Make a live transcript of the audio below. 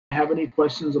have any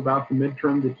questions about the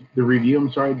midterm, the review,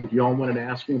 I'm sorry, that you all wanted to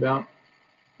ask me about,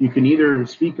 you can either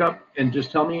speak up and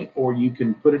just tell me, or you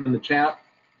can put it in the chat.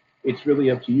 It's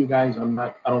really up to you guys.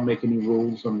 I don't make any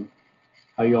rules on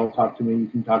how you all talk to me. You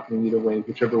can talk to me either way,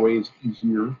 whichever way is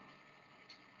easier.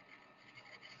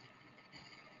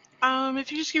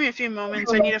 If you just give me a few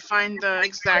moments, I need to find the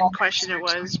exact question it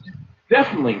was.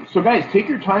 Definitely. So guys, take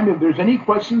your time. If there's any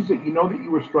questions that you know that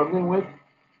you were struggling with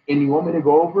and you want me to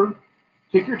go over,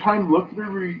 take your time, look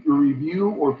through your review,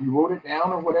 or if you wrote it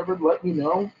down or whatever, let me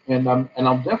know, and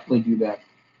I'll definitely do that.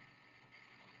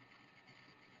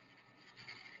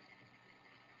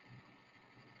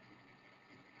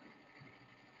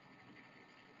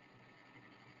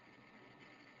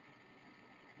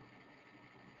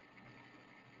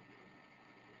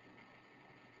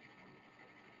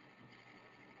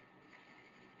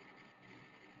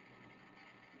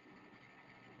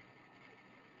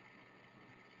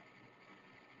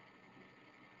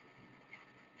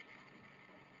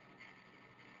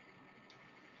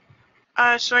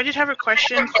 So I did have a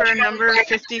question for number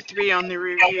 53 on the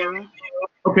review.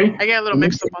 Okay. I get a little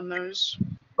mixed up on those.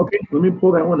 Okay, let me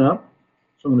pull that one up.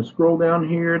 So I'm going to scroll down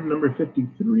here to number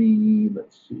 53.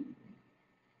 Let's see.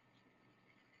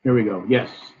 Here we go. Yes,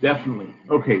 definitely.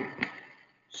 Okay.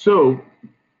 So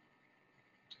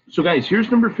guys, here's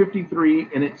number 53,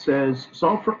 and it says,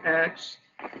 solve for x.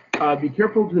 Be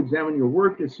careful to examine your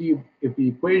work to see if the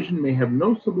equation may have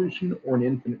no solution or an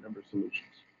infinite number of solutions.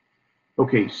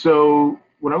 Okay, so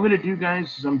what I'm going to do,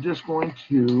 guys, is I'm just going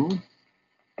to,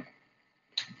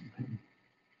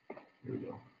 here we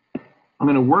go. I'm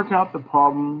going to work out the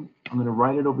problem. I'm going to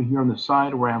write it over here on the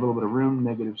side where I have a little bit of room,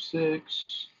 -6. Let's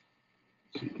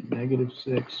see,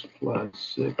 -6 plus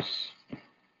 6.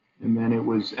 And then it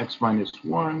was x minus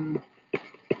 1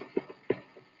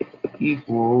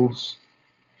 equals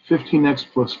 15x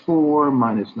plus 4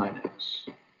 minus 9x.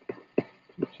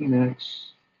 15x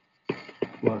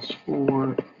plus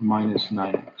 4 minus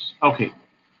 9x. Okay,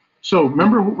 so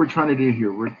remember what we're trying to do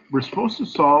here. We're supposed to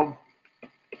solve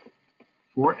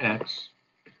for x,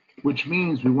 which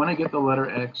means we want to get the letter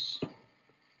x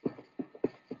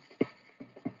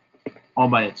all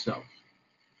by itself.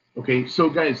 Okay, so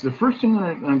guys, the first thing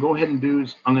I'm going to go ahead and do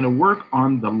is I'm going to work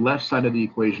on the left side of the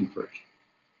equation first.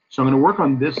 So I'm going to work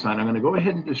on this side. I'm going to go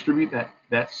ahead and distribute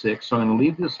that 6. So I'm going to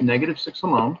leave this -6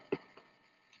 alone.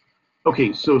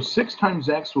 Okay, so 6 times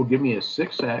x will give me a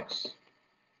 6x,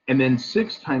 and then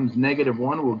 6 times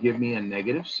 -1 will give me a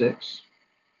 -6.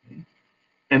 Okay.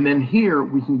 And then here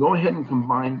we can go ahead and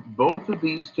combine both of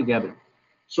these together.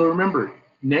 So remember,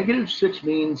 -6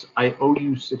 means I owe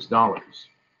you $6.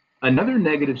 Another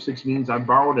 -6 means I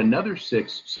borrowed another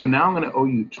 6, so now I'm going to owe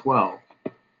you 12.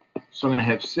 So I'm going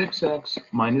to have 6x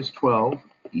minus 12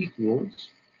 equals,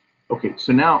 okay,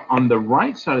 so now on the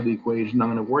right side of the equation, I'm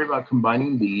going to worry about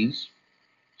combining these.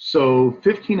 So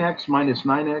 15x minus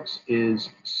 9x is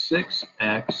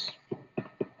 6x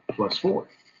plus 4.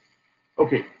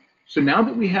 Okay, so now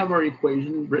that we have our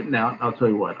equation written out, I'll tell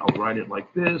you what, I'll write it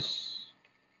like this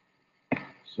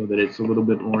so that it's a little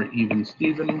bit more even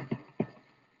Steven.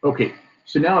 Okay,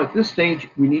 so now at this stage,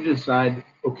 we need to decide,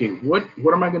 okay, what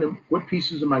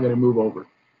pieces am I going to move over?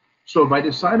 So if I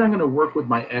decide I'm going to work with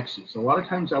my x's, a lot of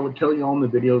times I would tell you all in the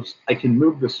videos, I can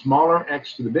move the smaller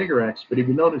x to the bigger x, but if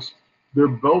you notice, they're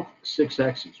both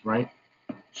 6x's, right?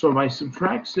 So if I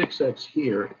subtract 6x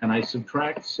here and I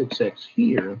subtract 6x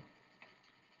here,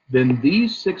 then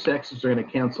these 6x's are going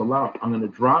to cancel out. I'm going to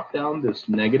drop down this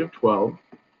 -12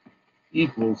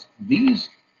 equals these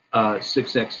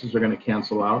 6x's are going to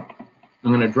cancel out.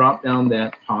 I'm going to drop down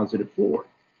that +4.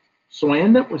 So I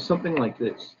end up with something like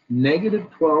this.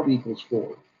 -12 equals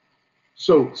 4.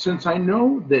 So since I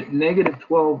know that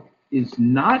 -12 is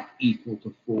not equal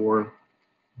to 4,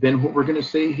 then what we're going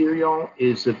to say here, y'all,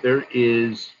 is that there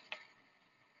is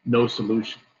no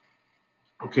solution.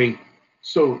 Okay,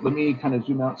 so let me kind of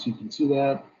zoom out so you can see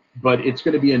that. But it's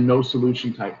going to be a no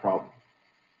solution type problem.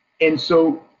 And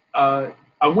so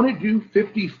I want to do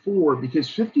 54 because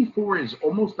 54 is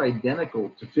almost identical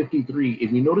to 53.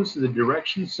 If you notice the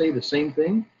directions say the same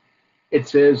thing, it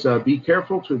says, be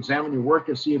careful to examine your work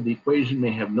to see if the equation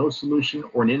may have no solution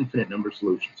or an infinite number of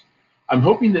solutions. I'm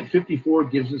hoping that 54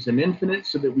 gives us an infinite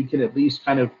so that we can at least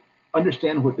kind of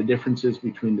understand what the difference is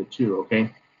between the two,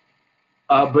 okay?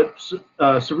 But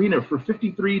Serena, for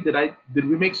 53, did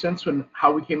we make sense on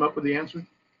how we came up with the answer?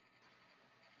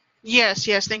 Yes,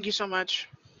 thank you so much.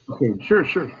 Okay, sure.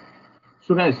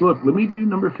 So guys, look, let me do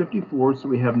number 54. So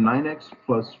we have 9x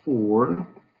plus 4,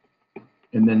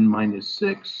 and then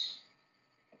 -6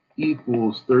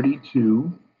 equals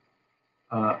 32.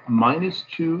 minus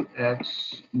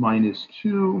 2x minus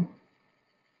 2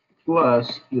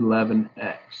 plus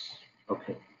 11x.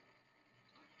 Okay.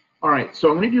 All right, so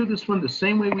I'm going to do this one the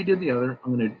same way we did the other.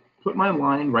 I'm going to put my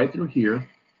line right through here,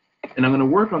 and I'm going to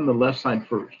work on the left side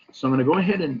first. So I'm going to go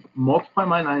ahead and multiply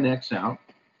my 9x out.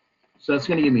 So that's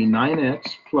going to give me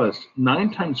 9x plus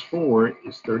 9 times 4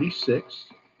 is 36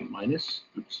 minus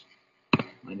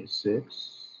 6.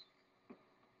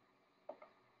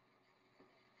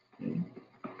 Okay.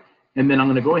 And then I'm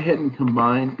going to go ahead and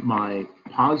combine my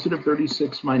positive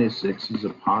 36 minus 6 is a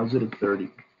positive 30.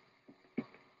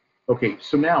 Okay,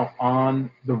 so now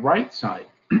on the right side,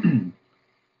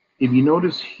 if you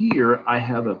notice here, I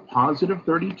have a positive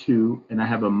 32 and I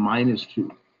have a minus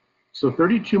 2. So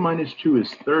 32 minus 2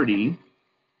 is 30,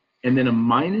 and then a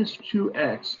minus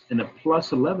 2x and a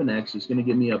plus 11x is going to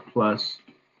give me a plus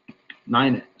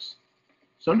 9x.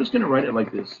 So I'm just going to write it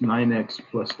like this, 9x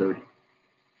plus 30.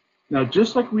 Now,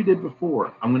 just like we did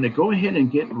before, I'm going to go ahead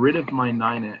and get rid of my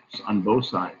 9x on both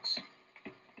sides.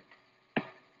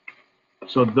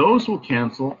 So those will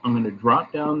cancel. I'm going to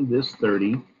drop down this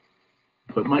 30,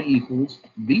 put my equals.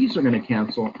 These are going to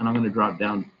cancel, and I'm going to drop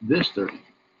down this 30.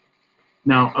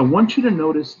 Now, I want you to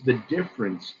notice the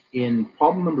difference in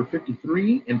problem number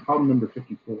 53 and problem number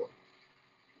 54.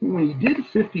 When we did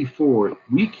 54,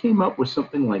 we came up with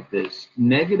something like this.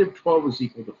 Negative 12 is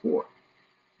equal to 4.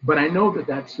 But I know that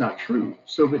that's not true.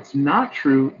 So if it's not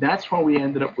true, that's why we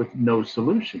ended up with no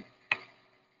solution.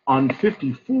 On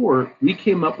 54, we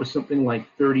came up with something like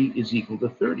 30 is equal to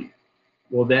 30.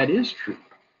 Well, that is true.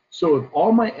 So if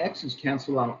all my x's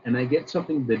cancel out and I get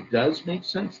something that does make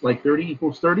sense, like 30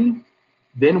 equals 30,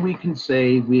 then we can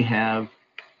say we have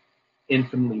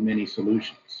infinitely many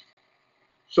solutions.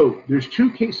 So there's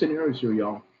two case scenarios here,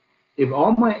 y'all. If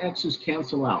all my x's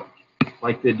cancel out,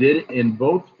 like they did in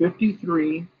both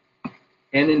 53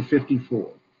 and in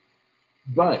 54,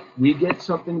 but we get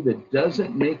something that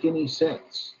doesn't make any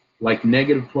sense, like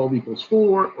negative 12 equals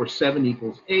 4 or 7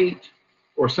 equals 8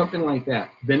 or something like that,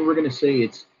 then we're going to say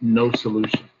it's no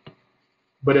solution.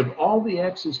 But if all the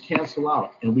x's cancel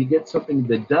out and we get something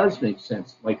that does make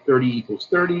sense, like 30 equals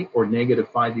 30 or negative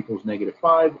 5 equals negative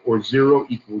 5 or 0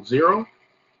 equals 0,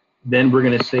 then we're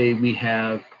going to say we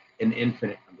have an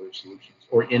infinite number of solutions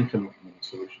or infinite many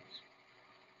solutions.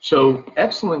 So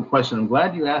excellent question. I'm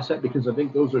glad you asked that because I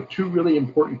think those are two really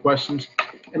important questions.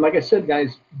 And like I said,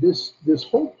 guys, this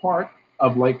whole part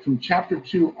of like from chapter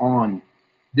 2 on,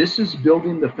 this is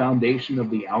building the foundation of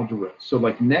the algebra. So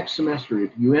like next semester,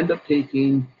 if you end up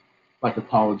taking like a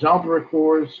college algebra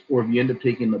course, or if you end up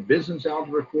taking a business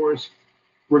algebra course,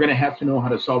 we're going to have to know how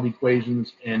to solve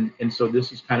equations. And so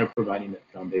this is kind of providing that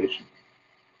foundation.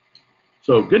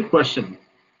 So good question.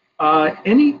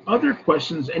 Any other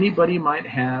questions anybody might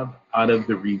have out of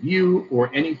the review or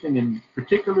anything in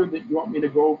particular that you want me to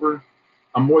go over?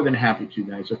 I'm more than happy to,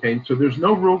 guys. Okay, so there's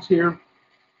no rules here.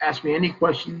 Ask me any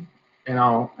question, and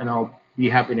I'll be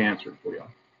happy to answer it for you.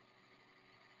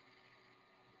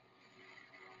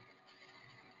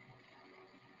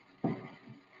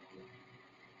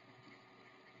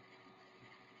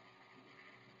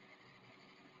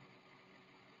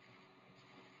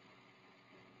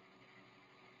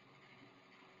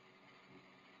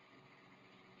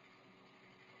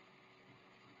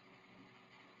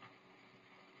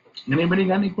 Anybody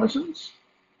got any questions?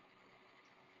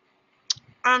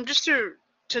 Just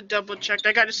to double check,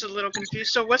 I got just a little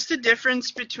confused. So what's the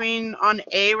difference between on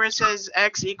A where it says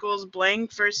x equals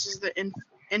blank versus the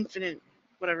infinite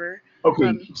whatever?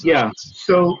 Okay, yeah.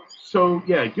 So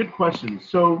yeah, good question.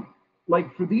 So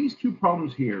like for these two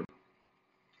problems here,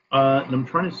 and I'm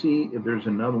trying to see if there's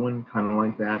another one kind of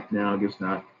like that. No, I guess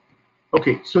not.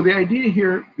 Okay, so the idea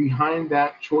here behind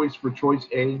that choice for choice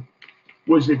A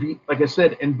was if you, like I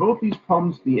said, in both these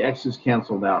problems, the x is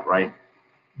canceled out, right?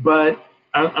 But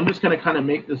I'm just going to kind of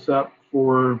make this up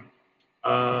for,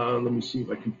 let me see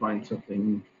if I can find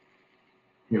something.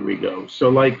 Here we go. So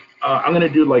like, I'm going to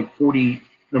do like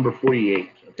number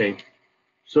 48, okay?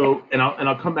 So, and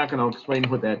I'll come back and I'll explain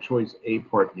what that choice A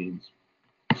part means.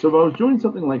 So if I was doing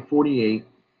something like 48,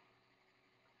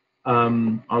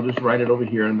 I'll just write it over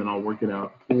here and then I'll work it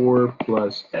out. 4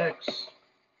 plus x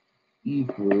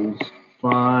equals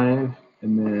 5,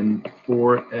 and then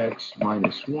 4x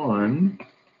minus 1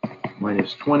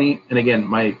 minus 20. And again,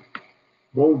 my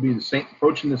goal would be the same,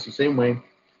 approaching this the same way.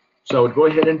 So I would go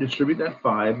ahead and distribute that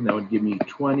 5, and that would give me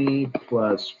 20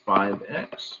 plus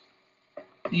 5x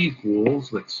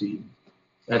equals, let's see,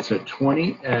 that's a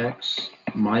 20x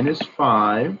minus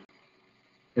 5,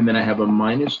 and then I have a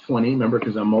minus 20, remember,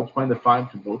 because I'm multiplying the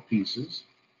 5 to both pieces.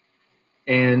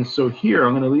 And so here,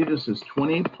 I'm going to leave this as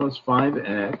 20 plus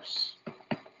 5x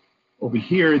Over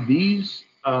here, these,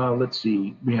 let's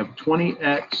see, we have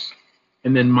 20x,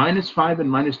 and then minus 5 and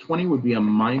minus 20 would be a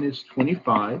minus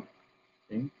 25.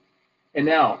 Okay? And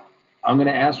now I'm going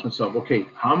to ask myself, okay,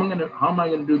 how am I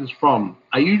going to do this problem?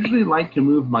 I usually like to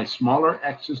move my smaller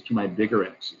x's to my bigger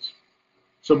x's.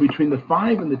 So between the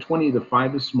 5 and the 20, the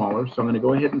 5 is smaller. So I'm going to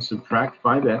go ahead and subtract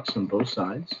 5x on both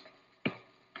sides.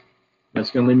 That's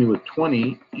going to leave me with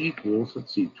 20 equals,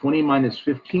 let's see, 20 minus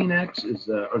 15x is,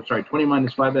 20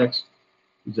 minus 5x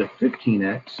is a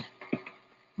 15x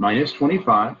minus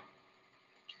 25.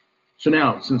 So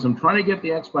now, since I'm trying to get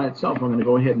the x by itself, I'm going to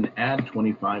go ahead and add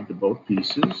 25 to both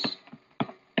pieces.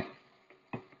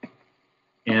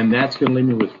 And that's going to leave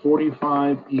me with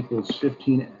 45 equals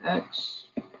 15x.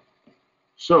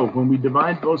 So when we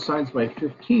divide both sides by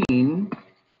 15,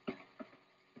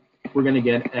 we're going to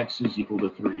get x is equal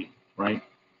to 3, right?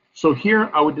 So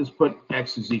here I would just put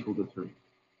x is equal to 3.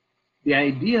 The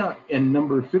idea in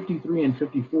number 53 and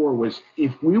 54 was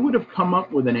if we would have come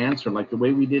up with an answer like the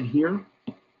way we did here,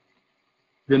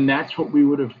 then that's what we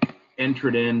would have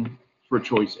entered in for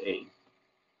choice A.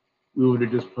 We would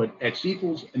have just put x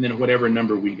equals and then whatever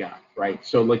number we got, right?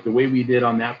 So like the way we did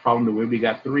on that problem, the way we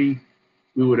got 3,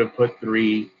 we would have put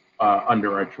 3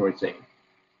 under our choice A.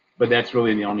 But that's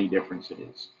really the only difference it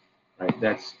is, right?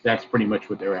 That's pretty much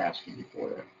what they were asking you for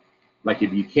there. Like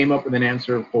if you came up with an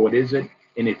answer, well, what is it?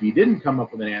 And if you didn't come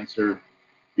up with an answer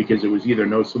because it was either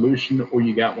no solution or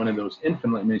you got one of those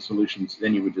infinite many solutions,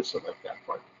 then you would just select that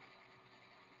part.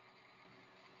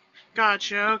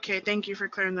 Gotcha. Okay, thank you for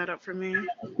clearing that up for me.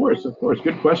 Of course,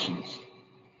 good questions.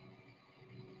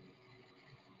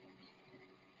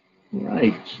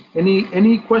 Right.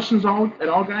 Any questions at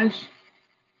all, guys?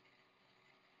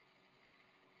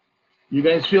 Are you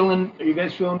guys feeling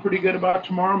pretty good about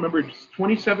tomorrow? Remember, it's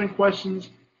 27 questions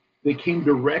that came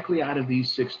directly out of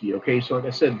these 60. Okay, so like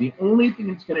I said, the only thing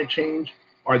that's going to change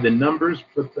are the numbers,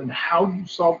 but then how you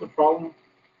solve the problem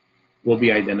will be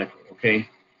identical. Okay.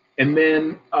 And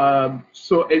then,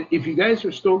 so if you guys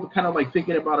are still kind of like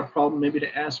thinking about a problem, maybe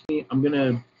to ask me, I'm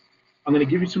gonna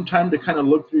give you some time to kind of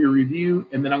look through your review,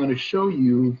 and then I'm gonna show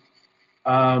you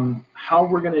how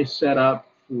we're gonna set up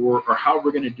for, or how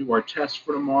we're gonna do our test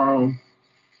for tomorrow.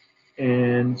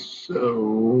 And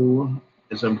so,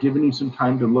 as I'm giving you some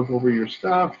time to look over your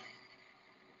stuff,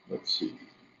 let's see.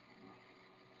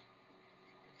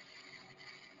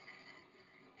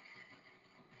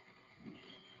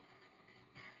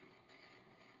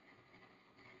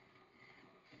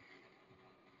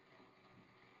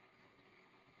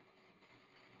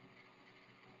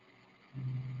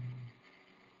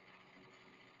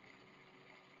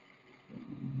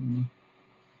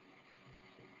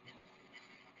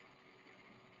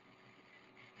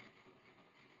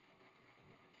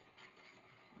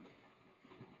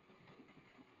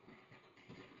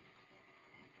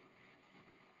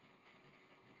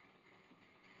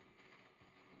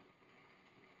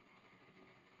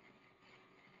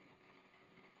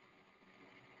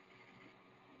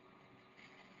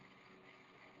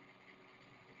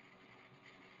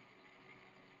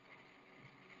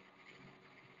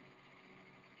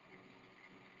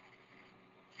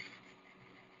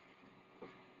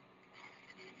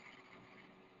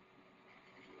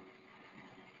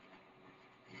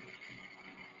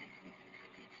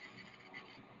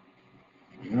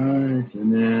 All right,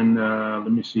 and then let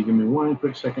me see. Give me one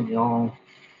quick second, y'all.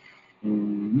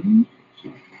 Let's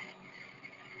see.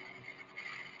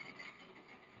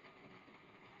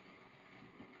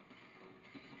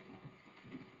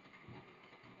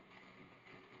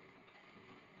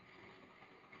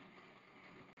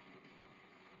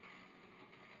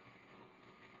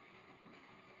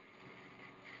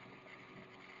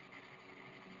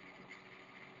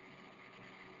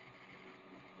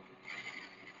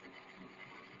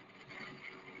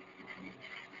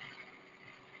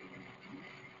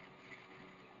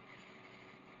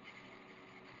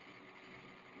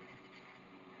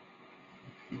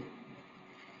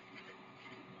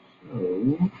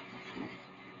 So,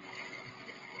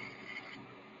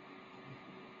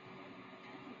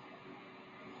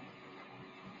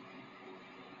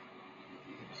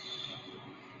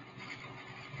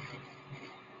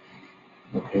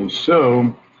 okay, so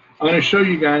I'm going to show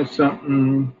you guys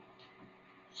something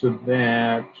so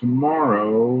that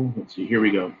tomorrow, let's see, here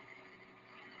we go.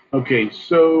 Okay,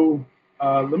 so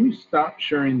let me stop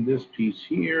sharing this piece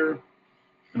here.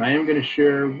 And I am going to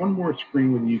share one more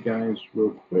screen with you guys real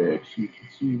quick so you can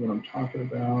see what I'm talking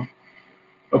about.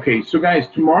 Okay, so guys,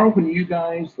 tomorrow when you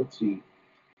guys, let's see.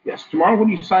 Yes, tomorrow when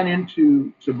you sign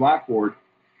into Blackboard,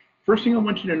 first thing I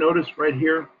want you to notice right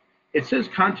here It says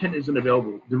content isn't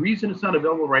available. The reason it's not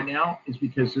available right now is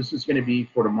because this is going to be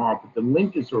for tomorrow, but the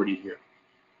link is already here.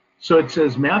 So it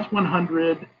says Math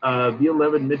 100,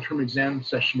 V11 midterm exam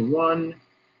session 1,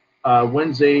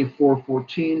 Wednesday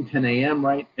 4/14, 10 a.m.,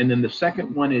 right? And then the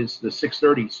second one is the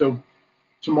 6:30. So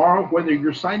tomorrow, whether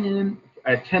you're signing in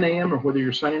at 10 a.m. or whether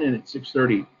you're signing in at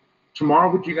 6:30,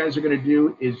 tomorrow what you guys are going to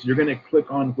do is you're going to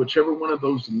click on whichever one of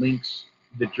those links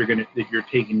that you're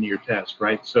taking to your test,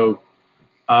 right? So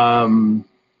I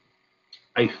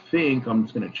think I'm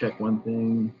just going to check one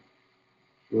thing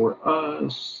for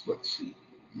us. Let's see.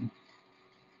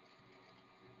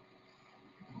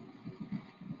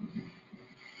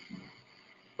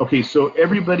 Okay, so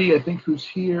everybody, I think who's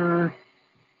here,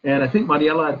 and I think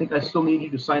Mariela, I think I still need you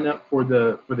to sign up for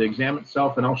the exam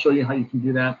itself, and I'll show you how you can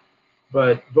do that.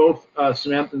 But both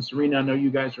Samantha and Serena, I know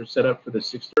you guys are set up for the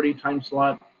 6:30 time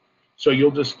slot, so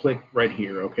you'll just click right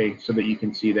here, okay, so that you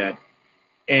can see that.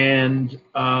 And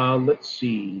let's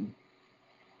see.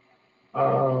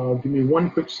 Give me one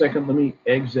quick second. Let me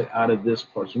exit out of this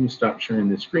part. So let me stop sharing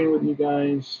the screen with you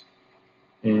guys.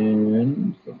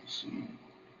 And let's see.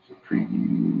 It's a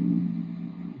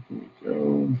preview. Here we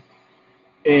go.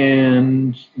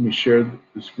 And let me share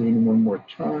the screen one more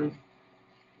time.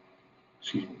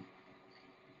 Excuse me.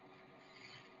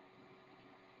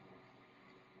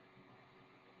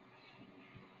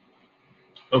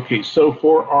 Okay, so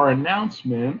for our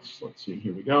announcements, let's see,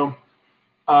 here we go.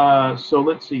 So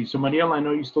let's see. So Mariela, I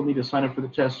know you still need to sign up for the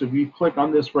test. So if you click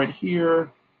on this right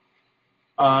here,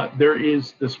 there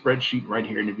is the spreadsheet right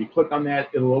here. And if you click on that,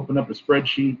 it'll open up a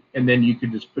spreadsheet, and then you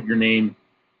can just put your name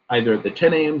either at the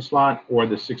 10 a.m. slot or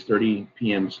the 6:30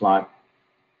 p.m. slot.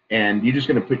 And you're just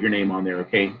going to put your name on there,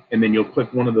 okay? And then you'll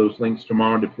click one of those links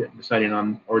tomorrow, depending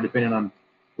on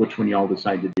which one y'all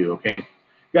decide to do, okay?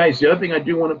 Guys, the other thing I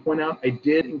do want to point out, I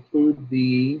did include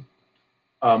the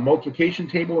multiplication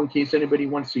table in case anybody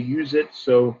wants to use it.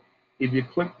 So if you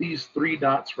click these three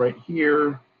dots right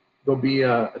here, there'll be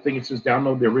I think it says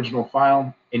download the original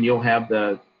file, and you'll have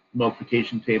the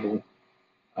multiplication table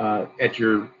at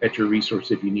your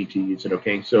resource if you need to use it,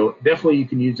 okay? So definitely you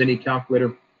can use any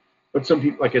calculator, but some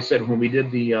people, like I said, when we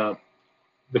did the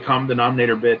common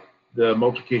denominator bit, the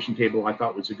multiplication table I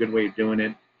thought was a good way of doing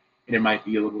it, and it might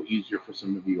be a little easier for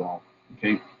some of you all,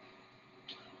 okay?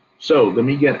 So let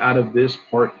me get out of this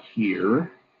part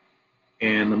here,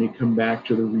 and let me come back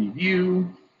to the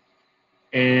review.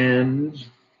 And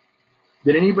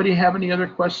did anybody have any other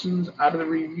questions out of the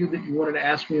review that you wanted to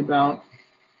ask me about?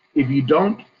 If you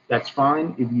don't, that's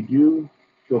fine. If you do,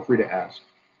 feel free to ask.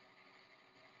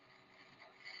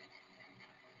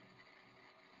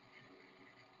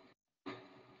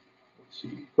 Let's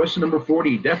see. Question number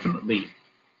 40, definitely.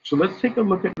 So let's take a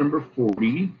look at number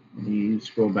 40. Let me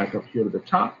scroll back up here to the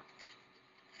top.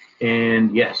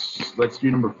 And yes, let's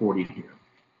do number 40 here.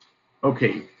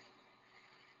 Okay.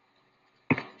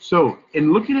 So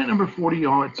in looking at number 40,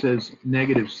 y'all, it says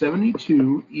negative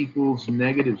 72 equals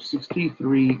negative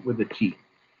 63 with a t.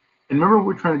 And remember what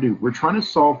we're trying to do. We're trying to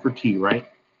solve for t, right?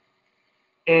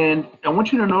 And I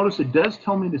want you to notice it does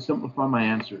tell me to simplify my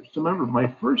answer. So remember, my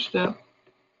first step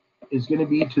is going to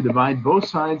be to divide both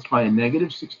sides by a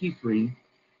negative 63.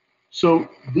 So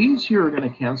these here are going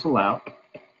to cancel out.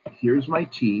 Here's my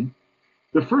t.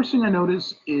 The first thing I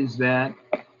notice is that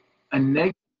a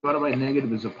negative divided by a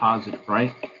negative is a positive,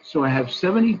 right? So I have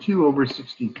 72 over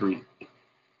 63.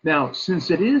 Now, since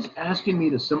it is asking me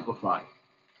to simplify,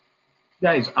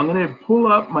 guys, I'm going to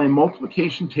pull up my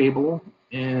multiplication table,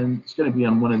 and it's going to be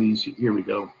on one of these. Here we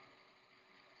go.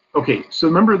 Okay, so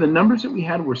remember the numbers that we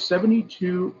had were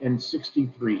 72 and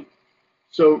 63.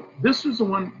 So this is the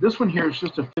one, this one here is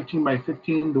just a 15 by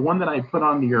 15. The one that I put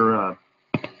on your,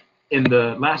 in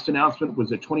the last announcement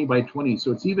was a 20 by 20,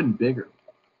 so it's even bigger.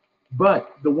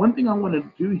 But the one thing I want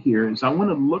to do here is I want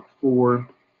to look for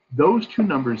those two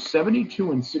numbers,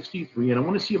 72 and 63, and I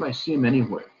want to see if I see them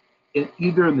anywhere,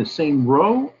 either in the same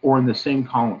row or in the same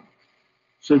column.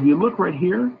 So if you look right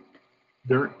here,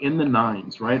 they're in the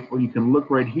nines, right? Or you can look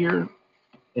right here,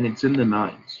 and it's in the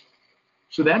nines.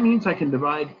 So that means I can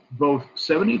divide both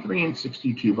 73 and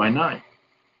 62 by 9.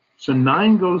 So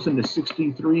 9 goes into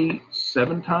 63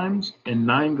 7 times, and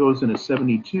 9 goes into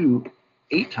 72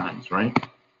 8 times, right?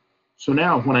 So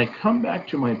now when I come back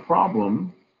to my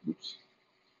problem, oops,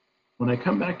 when I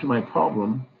come back to my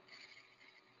problem,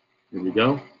 here we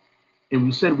go, and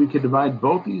we said we could divide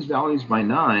both these values by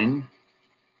 9,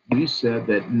 we said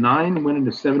that 9 went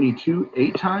into 72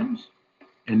 8 times,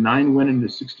 and 9 went into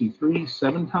 63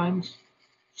 7 times.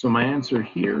 So my answer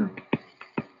here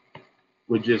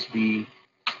would just be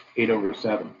 8 over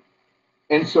 7.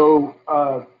 And so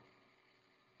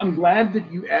I'm glad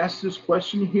that you asked this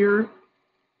question here.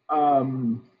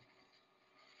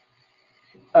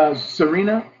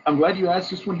 Serena, I'm glad you asked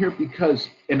this one here because,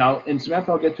 and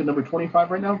Samantha, I'll get to number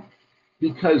 25 right now,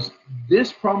 because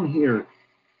this problem here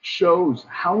shows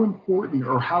how important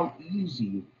or how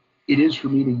easy it is for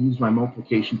me to use my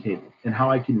multiplication table and how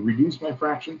I can reduce my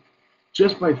fraction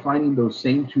just by finding those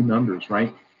same two numbers,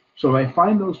 right? So if I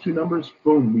find those two numbers,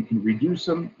 boom, we can reduce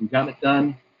them, we got it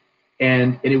done.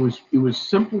 And it was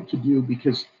simple to do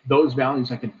because those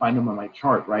values I can find them on my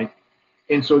chart, right?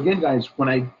 And so again, guys, when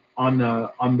I on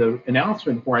the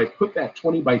announcement where I put that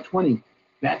 20 by 20,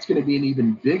 that's going to be an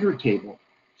even bigger table.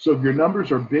 So if your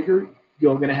numbers are bigger,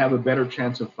 you're going to have a better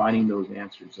chance of finding those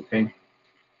answers. Okay,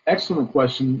 excellent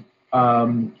question.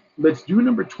 Let's do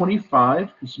number 25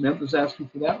 because Samantha's asking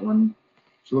for that one.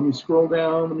 So let me scroll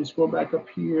down. Let me scroll back up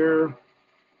here,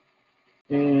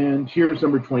 and here's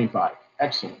number 25.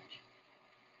 Excellent.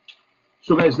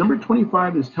 So guys, number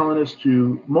 25 is telling us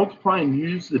to multiply and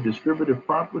use the distributive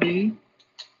property.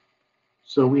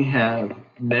 So we have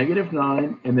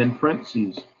 -9 and then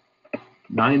parentheses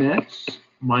 9x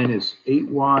minus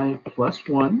 8y plus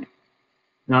 1.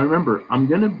 Now remember, I'm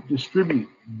going to distribute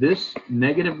this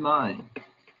 -9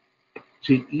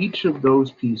 to each of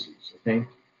those pieces, okay?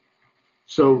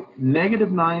 So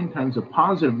 -9 times a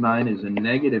 +9 is a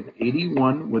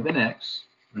 -81 with an x,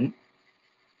 right?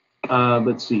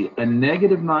 Let's see, a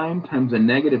 -9 times a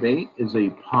 -8 is a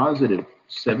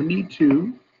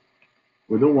 +72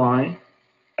 with a y.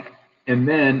 And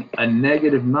then a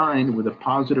 -9 with a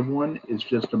 +1 is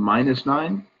just a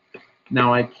 -9.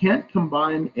 Now I can't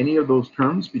combine any of those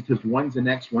terms because one's an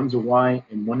x, one's a y,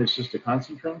 and one is just a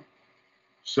constant term.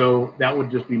 So that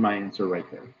would just be my answer right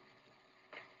there.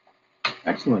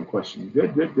 Excellent question.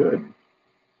 Good, good, good.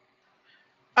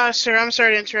 Sir, I'm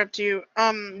sorry to interrupt you.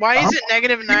 Why is it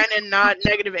 -9 and not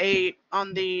 -8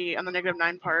 on the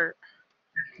 -9 part?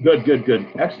 Good, good, good.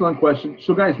 Excellent question.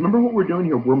 So guys, remember what we're doing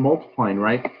here? We're multiplying,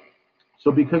 right?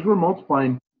 So because we're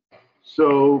multiplying,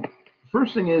 so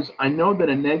first thing is I know that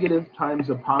a negative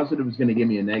times a positive is going to give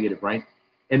me a negative, right?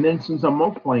 And then since I'm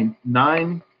multiplying,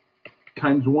 9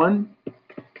 times 1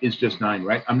 is just 9,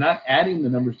 right? I'm not adding the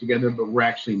numbers together, but we're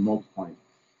actually multiplying.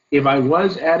 If I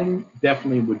was adding,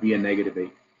 definitely would be a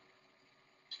 -8.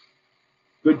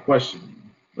 Good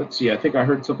question. Let's see. I think I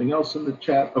heard something else in the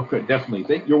chat. Okay,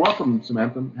 definitely. You're welcome,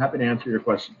 Samantha. I'm happy to answer your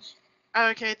questions.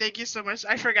 Okay, thank you so much.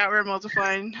 I forgot we're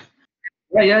multiplying.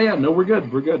 Yeah. No, we're good.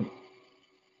 We're good.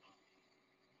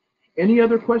 Any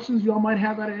other questions y'all might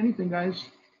have out of anything, guys?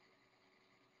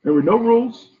 There were no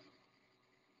rules.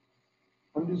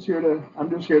 I'm just here to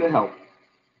help.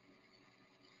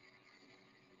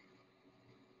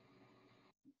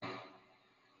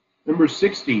 Number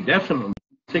 60, definitely.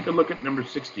 Take a look at number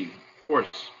 60, of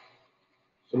course.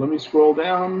 So let me scroll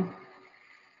down.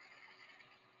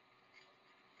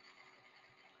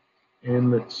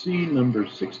 And let's see, number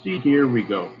 60, here we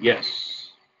go.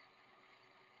 Yes.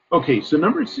 Okay, so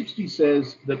number 60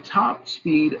 says the top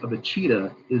speed of a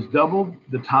cheetah is double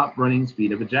the top running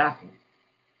speed of a jackal.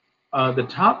 The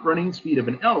top running speed of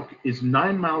an elk is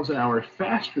 9 miles an hour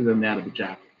faster than that of a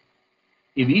jackal.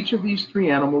 If each of these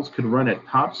three animals could run at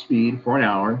top speed for an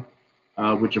hour,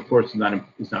 which of course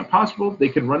is not possible, they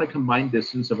could run a combined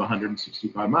distance of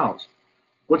 165 miles.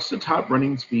 What's the top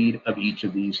running speed of each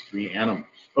of these three animals?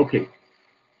 Okay,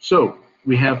 so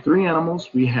we have three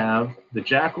animals. We have the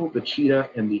jackal, the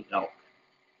cheetah, and the elk.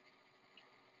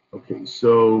 Okay,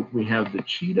 so we have the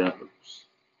cheetah. Oops,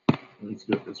 let's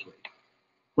do it this way.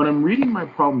 When I'm reading my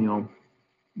problem, y'all,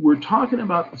 we're talking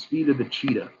about the speed of the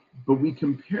cheetah, but we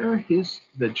compare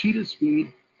the cheetah's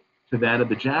speed to that of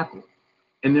the jackal.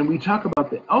 And then we talk about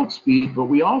the elk speed, but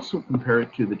we also compare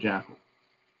it to the jackal.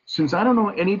 Since I don't know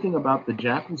anything about the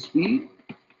jackal speed,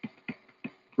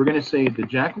 we're going to say the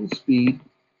jackal speed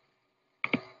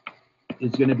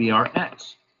is going to be our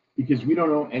x, because we don't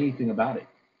know anything about it.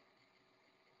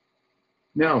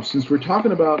 Now, since we're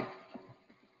talking about,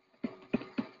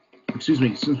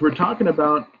 since we're talking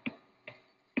about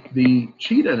the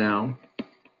cheetah now,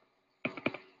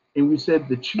 and we said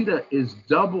the cheetah is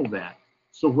double that.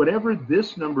 So whatever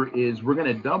this number is, we're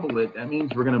going to double it. That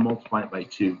means we're going to multiply it by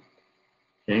 2.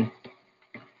 Okay.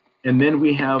 And then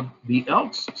we have the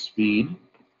elk's speed.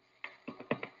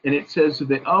 And it says that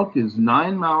the elk is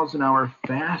 9 miles an hour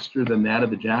faster than that of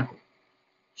the jackal.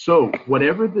 So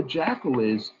whatever the jackal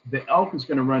is, the elk is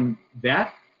going to run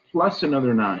that plus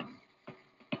another 9.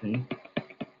 Okay.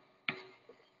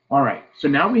 All right, so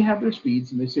now we have their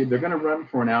speeds, and they say they're going to run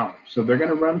for an hour. So they're going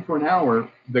to run for an hour.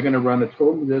 They're going to run a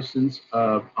total distance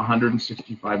of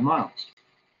 165 miles.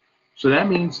 So that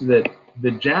means that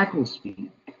the jackal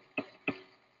speed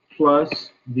plus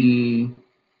the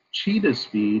cheetah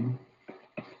speed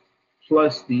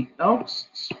plus the elk's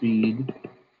speed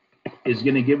is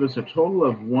going to give us a total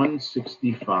of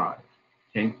 165.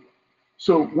 Okay.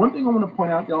 So one thing I want to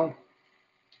point out, y'all,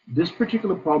 this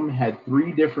particular problem had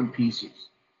 3 different pieces: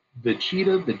 the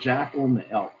cheetah, the jackal, and the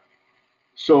elk.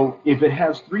 So if it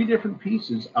has 3 different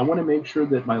pieces, I want to make sure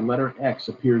that my letter X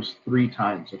appears 3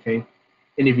 times, okay?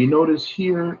 And if you notice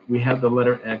here, we have the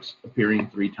letter X appearing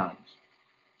 3 times.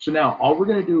 So now all we're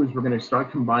going to do is we're going to start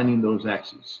combining those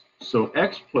X's. So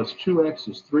X plus 2X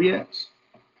is 3X,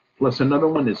 plus another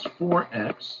one is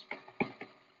 4X,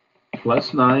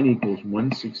 plus 9 equals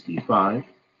 165.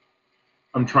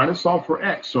 I'm trying to solve for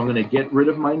X, so I'm going to get rid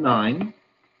of my 9.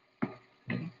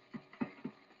 Okay.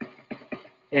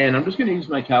 And I'm just going to use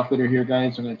my calculator here,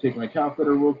 guys. I'm going to take my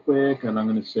calculator real quick, and I'm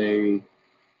going to say,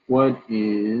 what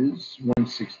is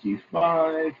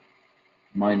 165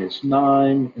 minus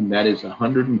 9? And that is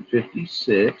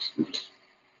 156. Oops.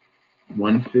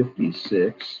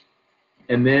 156.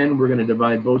 And then we're going to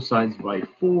divide both sides by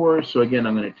 4. So again,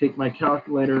 I'm going to take my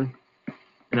calculator,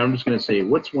 and I'm just going to say,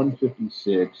 what's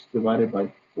 156 divided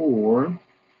by 4?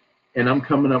 And I'm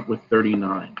coming up with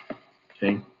 39.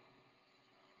 Okay.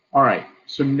 All right.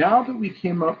 So now that we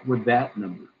came up with that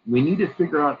number, we need to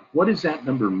figure out, what does that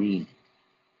number mean?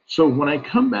 So when I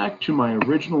come back to my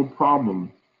original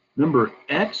problem, remember,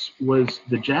 X was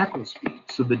the jackal speed.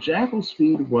 So the jackal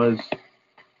speed was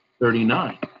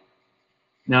 39.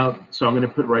 Now, so I'm going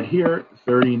to put right here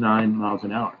 39 miles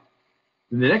an hour.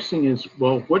 And the next thing is,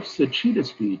 well, what's the cheetah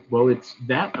speed? Well, it's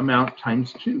that amount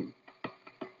times 2.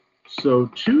 So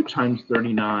 2 times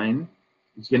 39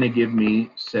 is going to give me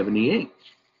 78.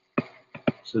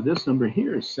 So this number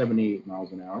here is 78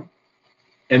 miles an hour.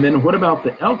 And then what about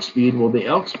the elk speed? Well, the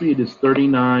elk speed is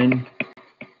 39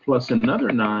 plus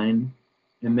another 9,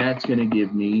 and that's going to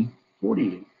give me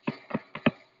 48.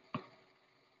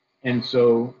 And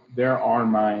so they're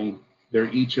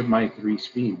each of my 3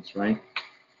 speeds, right?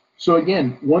 So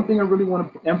again, one thing I really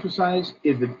want to emphasize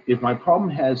is that if my problem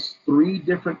has 3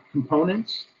 different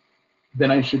components, then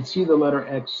I should see the letter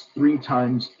X 3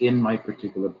 times in my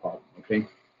particular problem, okay?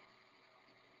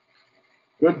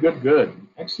 Good, good, good.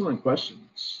 Excellent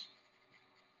questions.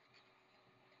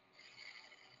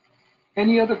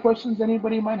 Any other questions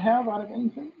anybody might have out of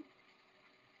anything?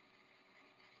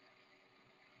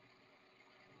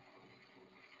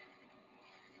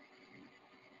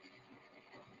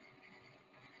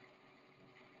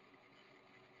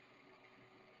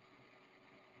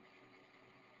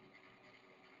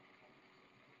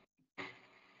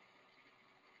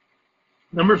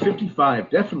 Number 55,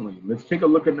 definitely. Let's take a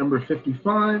look at number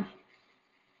 55.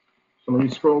 So let me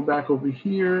scroll back over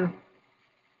here.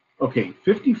 Okay,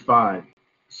 55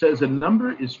 says a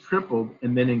number is tripled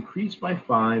and then increased by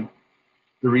 5.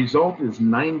 The result is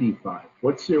 95.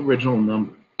 What's the original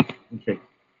number? Okay,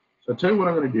 so I'll tell you what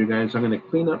I'm going to do, guys. I'm going to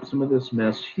clean up some of this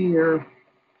mess here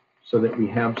so that we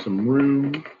have some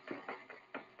room.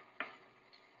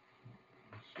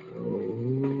 So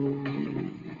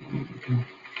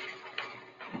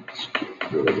let's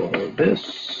get rid of all of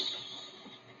this.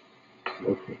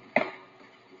 Okay.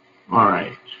 All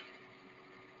right.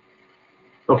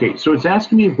 Okay, so it's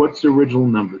asking me what's the original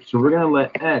number. So we're going to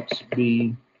let X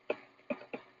be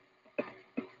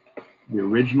the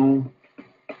original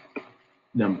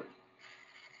number.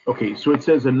 Okay, so it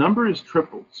says a number is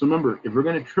tripled. So remember, if we're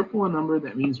going to triple a number,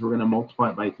 that means we're going to multiply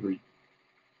it by 3.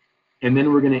 And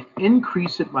then we're going to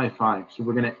increase it by 5. So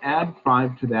we're going to add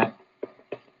 5 to that.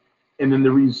 And then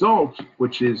the result,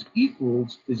 which is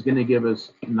equals, is going to give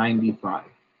us 95.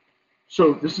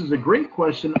 So this is a great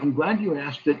question. I'm glad you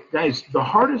asked it. Guys, the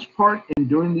hardest part in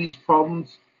doing these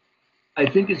problems, I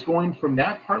think, is going from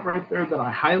that part right there that I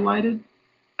highlighted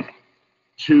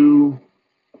to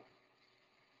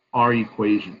our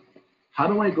equation. How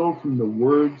do I go from the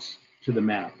words to the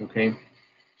math, okay?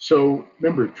 So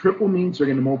remember, triple means they're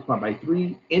going to multiply by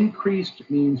 3. Increased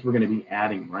means we're going to be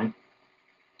adding, right?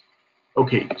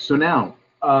 Okay, so now,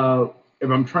 if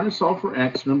I'm trying to solve for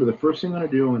X, remember the first thing I'm going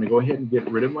to do, I'm going to go ahead and get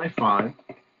rid of my 5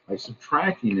 by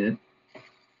subtracting it.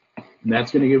 And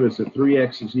that's going to give us a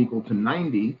 3X is equal to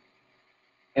 90.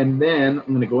 And then I'm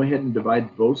going to go ahead and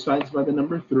divide both sides by the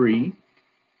number 3.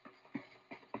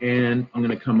 And I'm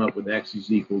going to come up with X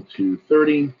is equal to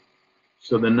 30.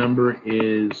 So the number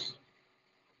is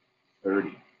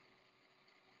 30.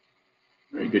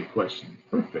 Very good question.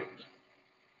 Perfect.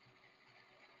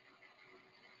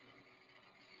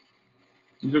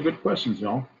 These are good questions,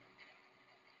 y'all.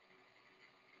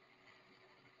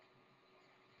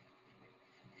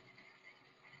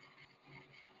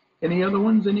 Any other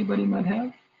ones anybody might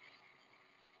have?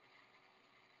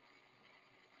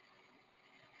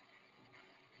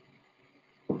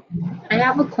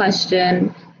 have a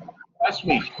question. Ask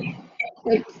me.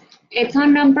 It's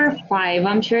on number 5.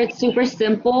 I'm sure it's super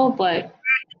simple, but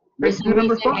for Let's some do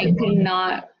number reason 5. I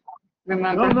cannot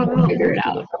remember No, how to figure it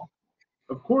out.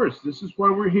 Of course, this is why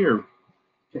we're here,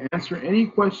 to answer any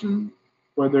question,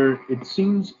 whether it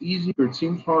seems easy or it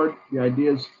seems hard. The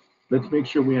idea is, let's make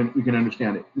sure we can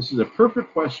understand it. This is a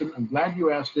perfect question. I'm glad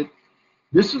you asked it.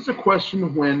 This is a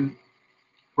question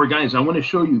where guys, I want to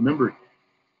show you, remember,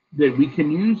 that we can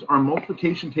use our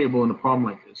multiplication table in a problem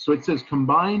like this. So it says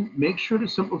combine, make sure to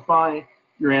simplify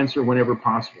your answer whenever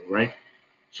possible, right?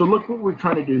 So look what we're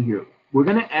trying to do here. We're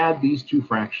going to add these two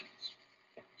fractions.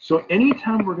 So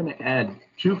anytime we're going to add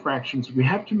two fractions, we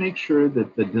have to make sure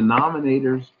that the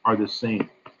denominators are the same.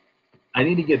 I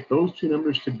need to get those two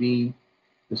numbers to be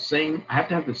the same. I have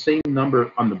to have the same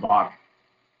number on the bottom.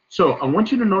 So I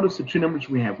want you to notice the two numbers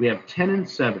we have. We have 10 and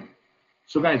 7.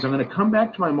 So guys, I'm going to come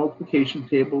back to my multiplication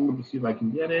table. Let me see if I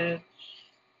can get it.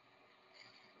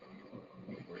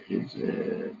 Where is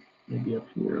it? Maybe up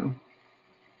here.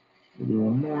 Maybe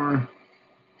one more.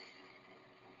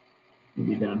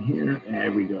 Maybe down here.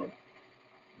 There we go.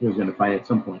 I was going to find it at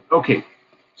some point. Okay,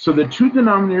 so the two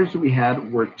denominators that we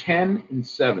had were 10 and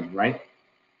 7, right?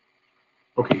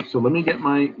 Okay, so let me get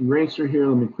my eraser here.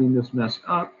 Let me clean this mess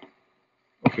up.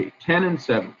 Okay, 10 and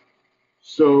 7.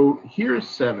 So here's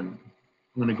 7.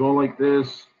 I'm going to go like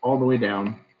this all the way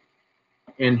down.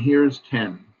 And here's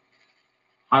 10.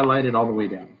 Highlighted all the way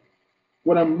down.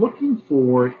 What I'm looking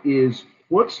for is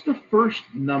what's the first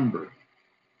number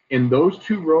in those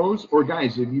two rows? Or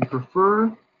guys, if you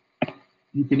prefer,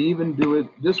 you can even do it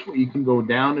this way. You can go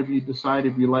down if you decide,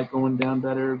 if you like going down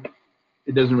better.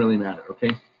 It doesn't really matter,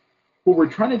 okay? What we're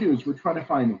trying to do is we're trying to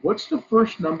find what's the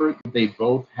first number that they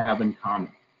both have in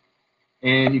common.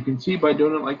 And you can see by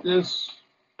doing it like this,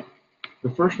 the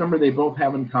first number they both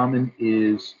have in common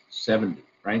is 70,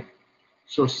 right?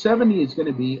 So 70 is going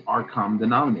to be our common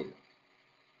denominator.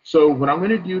 So what I'm going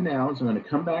to do now is I'm going to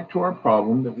come back to our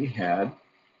problem that we had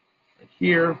right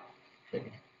here.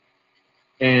 Okay.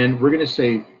 And we're going to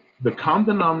say the common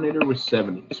denominator was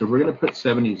 70. So we're going to put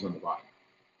 70s on the bottom.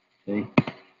 Okay.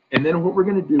 And then what we're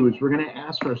going to do is we're going to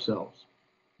ask ourselves,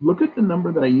 look at the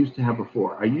number that I used to have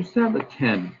before. I used to have a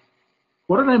 10.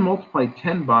 What did I multiply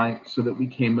 10 by so that we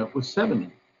came up with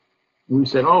 70? We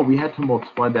said, oh, we had to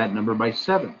multiply that number by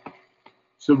 7.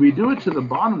 So we do it to the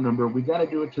bottom number, we got to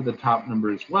do it to the top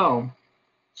number as well.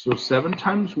 So 7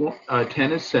 times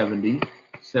 10 is 70.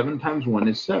 7 times 1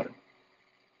 is 7.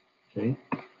 Okay.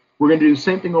 We're going to do the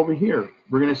same thing over here.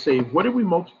 We're going to say, what did we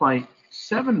multiply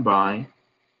 7 by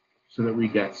so that we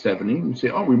got 70? We say,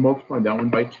 oh, we multiplied that one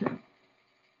by 10.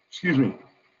 Excuse me.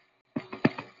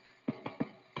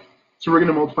 So we're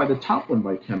going to multiply the top one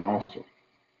by 10 also.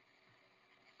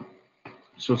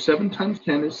 So 7 times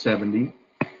 10 is 70,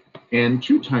 and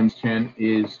 2 times 10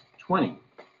 is 20.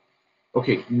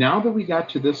 Okay, now that we got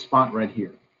to this spot right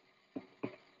here,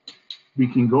 we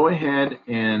can go ahead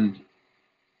and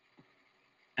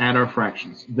add our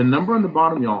fractions. The number on the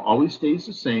bottom, y'all, always stays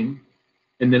the same,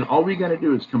 and then all we got to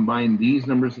do is combine these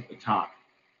numbers at the top.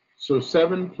 So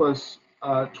 7 plus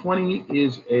 20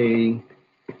 is a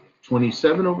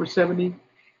 27 over 70.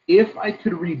 If I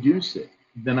could reduce it,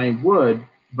 then I would,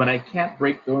 but I can't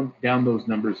break down those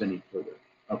numbers any further,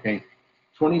 okay?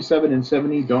 27 and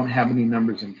 70 don't have any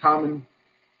numbers in common,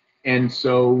 and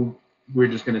so we're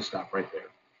just going to stop right there.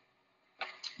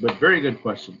 But very good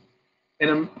question.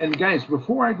 And guys,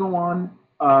 before I go on,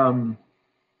 let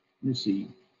me see,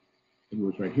 it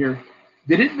was right here.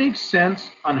 Did it make sense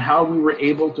on how we were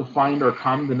able to find our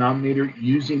common denominator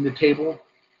using the table?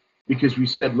 Because we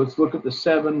said, let's look at the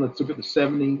 7, let's look at the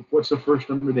 70, what's the first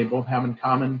number they both have in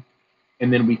common,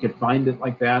 and then we could find it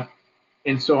like that.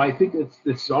 And so I think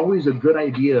it's always a good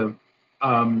idea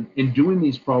in doing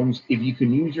these problems, if you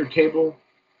can use your table,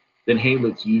 then hey,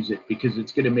 let's use it, because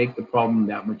it's going to make the problem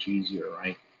that much easier,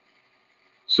 right?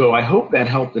 So I hope that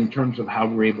helped in terms of how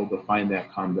we're able to find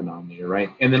that common denominator, right?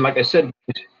 And then like I said,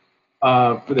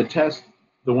 for the test,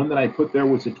 the one that I put there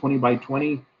was a 20 by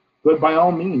 20. But by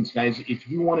all means, guys, if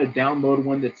you want to download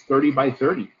one that's 30 by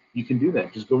 30, you can do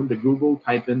that. Just go into Google,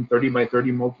 type in 30 by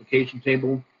 30 multiplication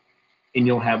table, and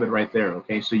you'll have it right there,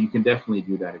 okay? So you can definitely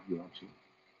do that if you want to.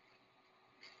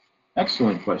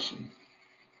 Excellent question.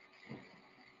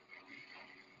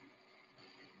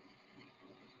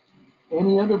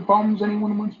 Any other problems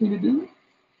anyone wants me to do?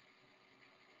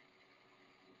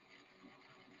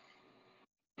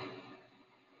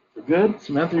 You're good?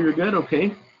 Samantha, you're good?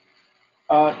 Okay.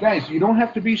 Guys, you don't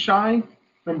have to be shy.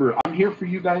 Remember, I'm here for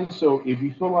you guys, so if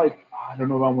you feel like, oh, I don't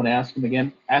know if I want to ask him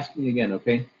again, ask me again,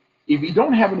 okay? If you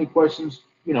don't have any questions,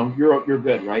 you know, you're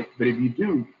good, right? But if you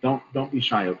do, don't be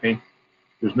shy, okay?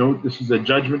 There's no, this is a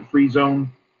judgment-free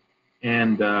zone,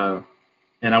 and I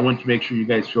want to make sure you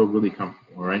guys feel really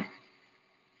comfortable, all right?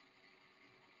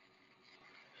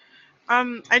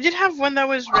 I did have one that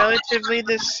was relatively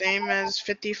the same as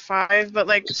 55, but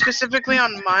like specifically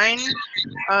on mine,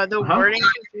 the Uh-huh. wording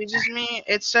confuses me.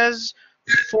 It says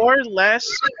 4 less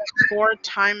 4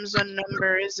 times a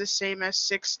number is the same as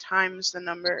 6 times the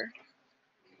number.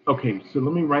 Okay, so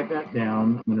let me write that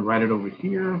down. I'm going to write it over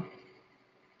here.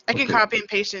 I can Okay. copy and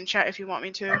paste it in chat if you want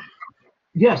me to.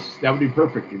 Yes, that would be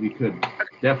perfect if you could.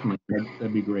 Definitely,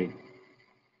 that'd be great.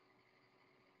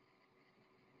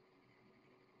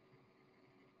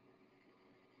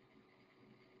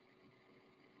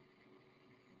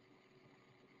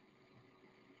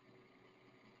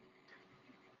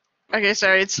 Okay,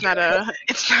 sorry, it's not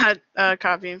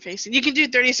copy and pasting. You can do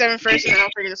 37 first, and then I'll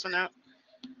figure this one out.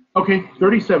 Okay,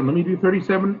 37. Let me do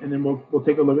 37, and then we'll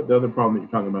take a look at the other problem that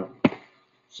you're talking about.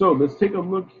 So let's take a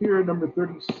look here, number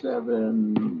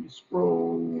 37.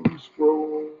 Scroll.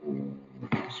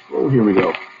 Here we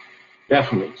go.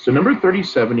 Definitely. So number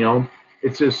 37, y'all,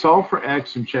 it says solve for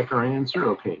x and check our answer.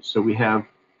 Okay, so we have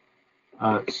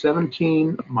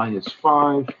 17 minus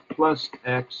 5 plus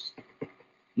x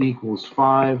equals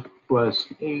 5 plus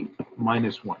 8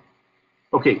 minus 1.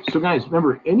 Okay, so guys,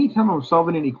 remember, anytime I'm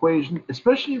solving an equation,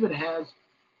 especially if it has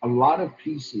a lot of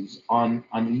pieces on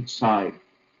each side,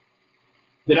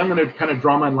 then I'm going to kind of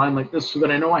draw my line like this so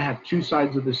that I know I have two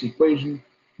sides of this equation,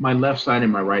 my left side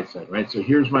and my right side, right? So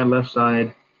here's my left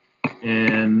side,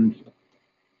 and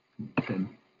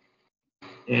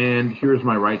here's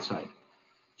my right side.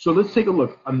 So let's take a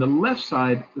look. On the left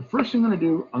side, the first thing I'm going to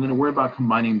do, I'm going to worry about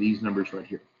combining these numbers right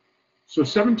here. So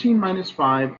 17 minus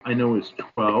 5, I know is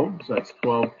 12, so that's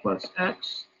 12 plus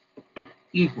x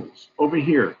equals, over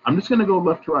here, I'm just going to go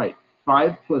left to right.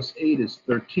 5 plus 8 is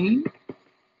 13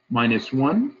 minus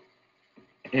 1,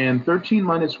 and 13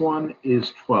 minus 1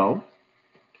 is 12,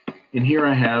 and here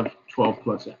I have 12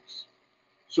 plus x.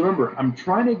 So remember, I'm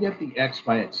trying to get the x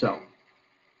by itself.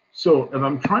 So if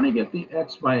I'm trying to get the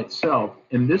x by itself,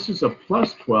 and this is a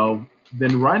plus 12,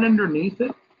 then right underneath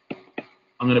it,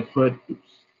 I'm going to put,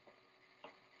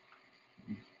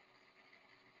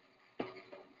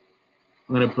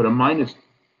 I'm going to put a minus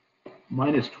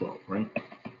 12, right?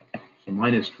 So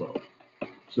minus 12.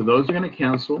 So those are going to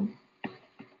cancel.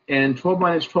 And 12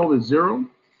 minus 12 is 0.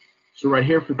 So right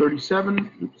here for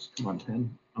 37, oops, come on,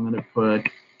 10. I'm going to put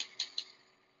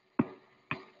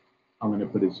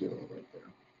a 0 right there.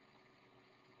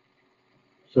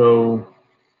 So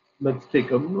let's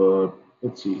take a look.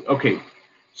 Let's see. Okay.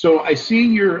 So I see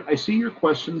your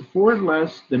question. 4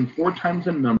 less than 4 times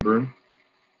a number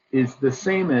is the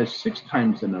same as 6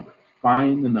 times the number.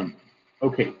 Find the number.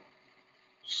 Okay.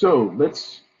 So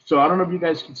I don't know if you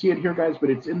guys can see it here, guys, but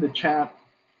it's in the chat.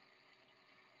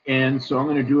 And so I'm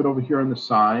going to do it over here on the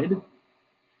side.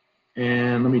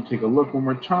 And let me take a look one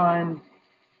more time.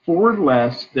 4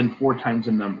 less than 4 times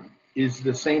a number is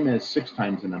the same as 6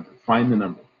 times the number. Find the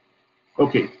number.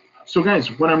 Okay, so guys,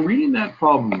 when I'm reading that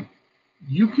problem,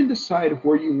 you can decide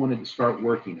where you wanted to start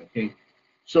working, okay?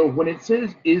 So when it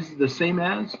says is the same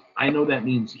as, I know that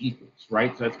means equals,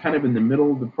 right? So that's kind of in the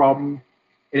middle of the problem.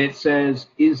 And it says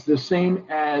is the same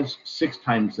as 6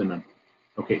 times the number.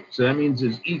 Okay, so that means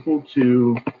is equal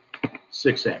to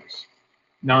 6x.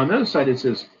 Now on the other side, it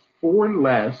says 4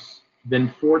 less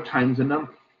than 4 times a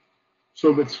number.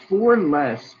 So if it's 4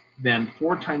 less than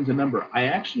 4 times a number, I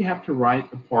actually have to write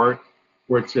the part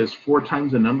where it says 4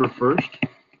 times a number first,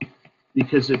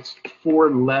 because it's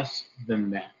 4 less than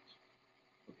that,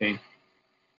 okay?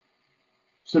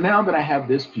 So now that I have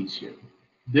this piece here,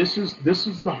 this is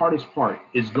the hardest part,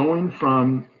 is going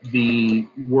from the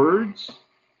words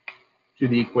to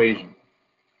the equation.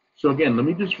 So again, let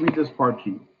me just read this part to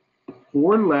you.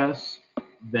 4 less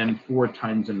than 4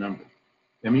 times a number.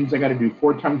 That means I got to do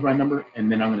 4 times my number,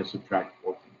 and then I'm going to subtract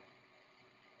 4 from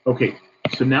it. Okay,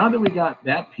 so now that we got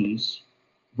that piece,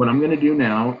 what I'm going to do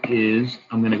now is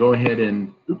I'm going to go ahead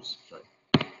and, oops, sorry.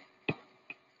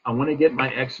 I want to get my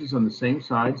x's on the same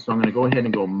side, so I'm going to go ahead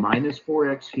and go minus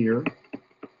 4x here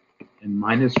and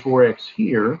minus 4x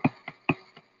here.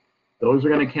 Those are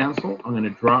going to cancel. I'm going to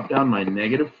drop down my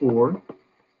negative 4.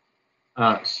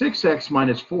 6x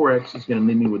minus 4x is going to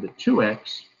leave me with a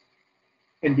 2x.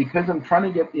 And because I'm trying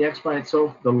to get the x by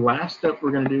itself, the last step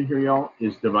we're going to do here, y'all,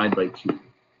 is divide by 2.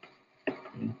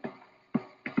 Okay.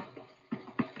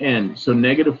 And so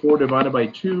negative 4 divided by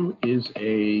 2 is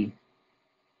a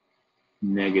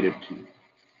negative 2.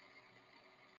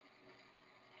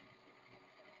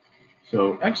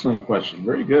 So excellent question.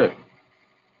 Very good.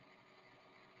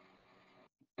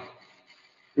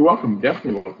 You're welcome,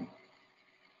 definitely welcome.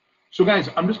 So guys,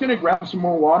 I'm just gonna grab some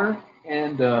more water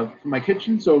and from my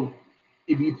kitchen. So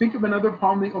if you think of another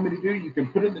problem that you want me to do, you can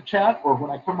put it in the chat, or when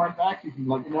I come right back, you can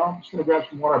let me know. I'm just gonna grab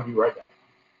some water. I'll be right back.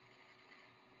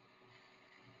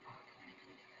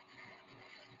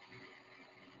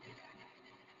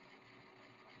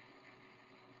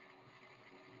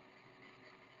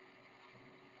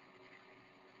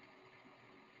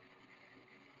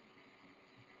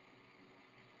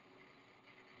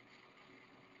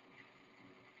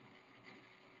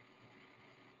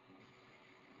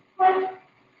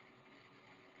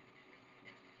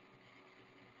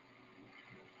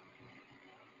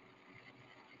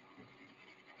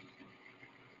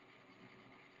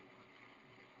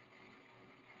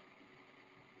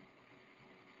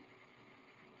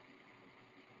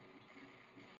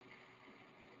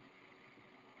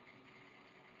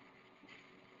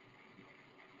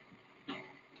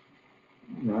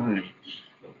 Right.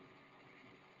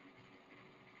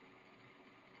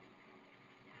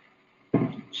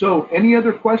 So any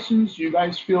other questions? You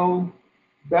guys feel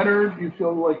better? Do you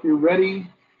feel like you're ready?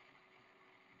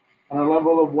 On a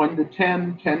level of 1 to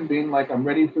 10, 10 being like I'm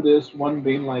ready for this, 1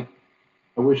 being like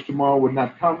I wish tomorrow would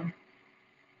not come.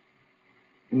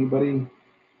 Anybody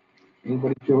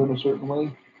feeling a certain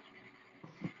way?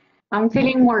 I'm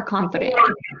feeling more confident.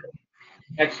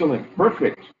 Excellent,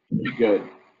 perfect, very good,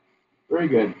 very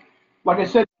good. Like I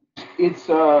said, it's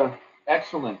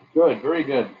excellent, good, very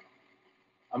good.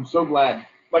 I'm so glad.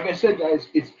 Like I said, guys,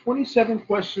 it's 27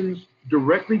 questions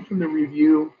directly from the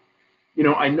review. You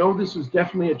know, I know this is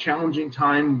definitely a challenging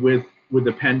time with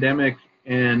the pandemic,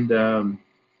 and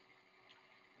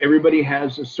everybody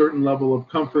has a certain level of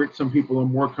comfort. Some people are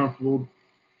more comfortable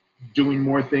doing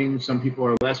more things. Some people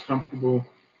are less comfortable.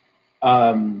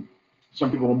 Some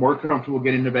people are more comfortable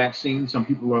getting the vaccine. Some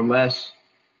people are less.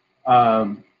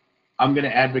 I'm going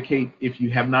to advocate, if you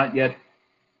have not yet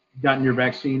gotten your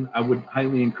vaccine, I would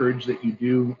highly encourage that you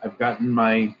do. I've gotten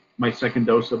my second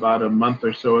dose about a month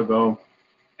or so ago,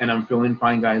 and I'm feeling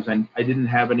fine, guys. I didn't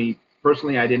have any,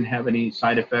 personally, I didn't have any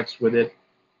side effects with it,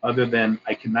 other than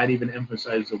I cannot even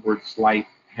emphasize the word slight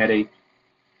headache.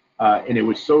 And it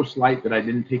was so slight that I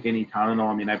didn't take any Tylenol.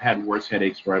 I mean, I've had worse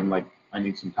headaches where I'm like, I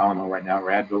need some Tylenol right now,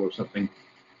 or Advil or something.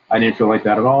 I didn't feel like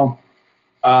that at all.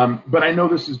 But I know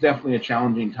this is definitely a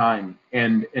challenging time,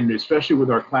 and especially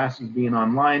with our classes being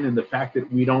online and the fact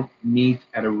that we don't meet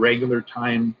at a regular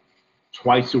time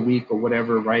twice a week or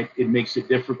whatever, right? It makes it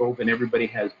difficult, and everybody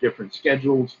has different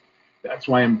schedules. That's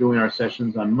why I'm doing our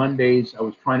sessions on Mondays. I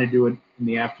was trying to do it in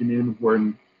the afternoon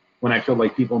when I feel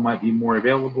like people might be more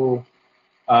available.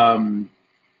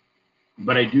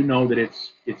 But I do know that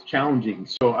it's challenging.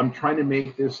 So I'm trying to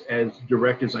make this as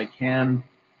direct as I can.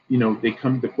 You know, the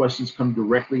questions come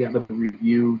directly out of the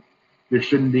review. There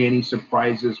shouldn't be any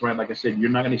surprises, right? Like I said, you're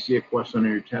not going to see a question on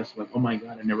your test like, oh my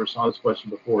God, I never saw this question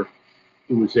before.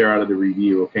 It was there out of the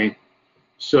review, okay?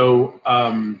 So,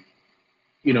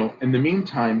 you know, in the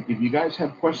meantime, if you guys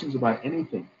have questions about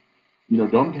anything, you know,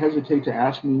 don't hesitate to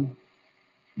ask me.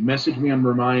 Message me on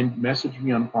Remind, message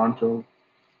me on Pronto.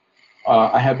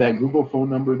 I have that Google phone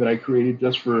number that I created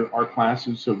just for our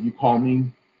classes. So if you call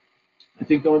me, I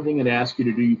think the only thing it asks you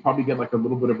to do, you probably get like a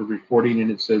little bit of a recording,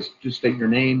 and it says, just state your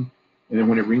name. And then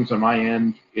when it rings on my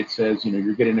end, it says, you know,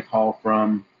 you're getting a call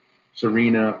from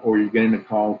Serena, or you're getting a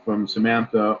call from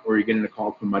Samantha, or you're getting a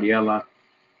call from Mariela.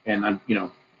 And I'm, you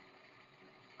know,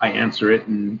 I answer it,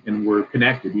 and we're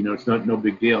connected. You know, it's no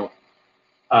big deal.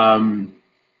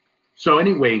 So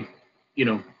anyway, you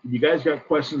know, if you guys got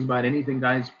questions about anything,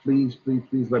 guys, please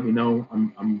let me know.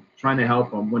 I'm trying to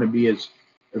help. I want to be as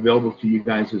available to you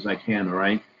guys as I can, all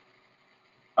right?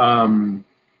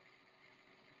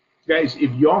 Guys, if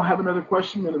y'all have another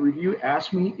question in the review,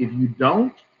 ask me. If you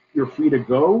don't, you're free to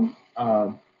go.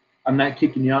 I'm not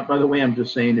kicking you out, by the way. I'm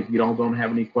just saying if you all don't have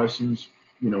any questions,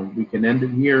 you know, we can end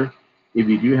it here. If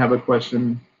you do have a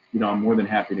question, you know, I'm more than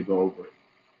happy to go over it.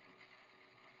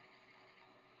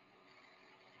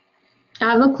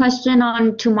 I have a question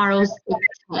on tomorrow's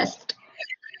test.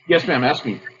 Yes, ma'am, ask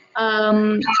me.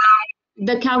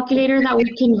 The calculator that we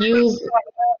can use,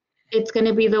 it's going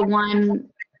to be the one.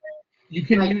 You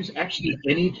can use actually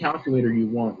any calculator you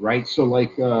want, right? So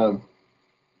like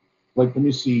let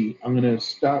me see. I'm going to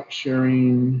stop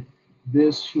sharing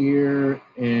this here,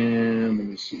 and let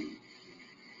me see.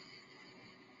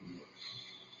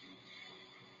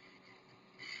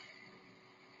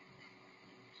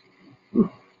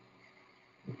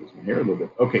 Fix my hair a little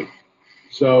bit. Okay,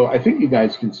 so I think you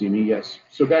guys can see me. Yes.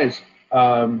 So guys,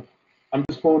 I'm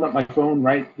just pulling up my phone.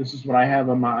 Right. This is what I have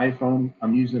on my iPhone.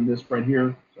 I'm using this right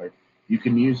here. Sorry. You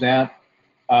can use that.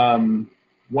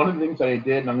 one of the things that I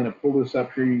did, and I'm going to pull this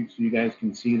up here so you guys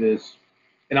can see this,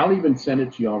 and I'll even send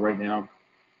it to y'all right now.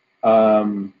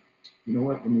 You know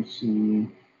what? Let me see.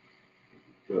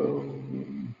 Go.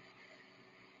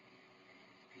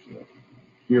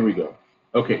 Here we go.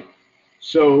 Okay,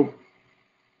 so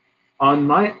on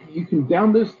you can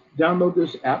download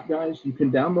this app, guys. You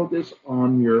can download this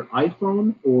on your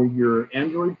iPhone or your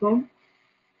Android phone.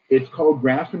 It's called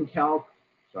Graph and Calc.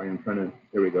 Sorry,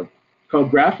 there we go. It's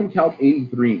called Graph and Calc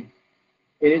 83.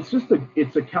 And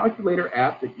it's a calculator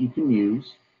app that you can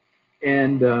use.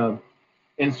 And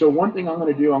so one thing I'm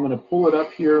going to do, I'm going to pull it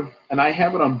up here, and I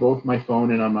have it on both my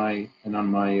phone and on my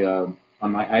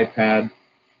iPad.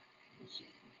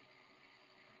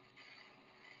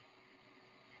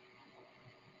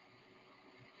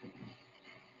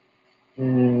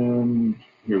 And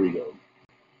here we go.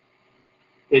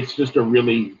 It's just a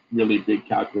really, really big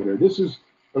calculator. This is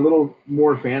a little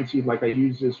more fancy. Like I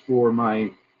use this for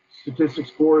my statistics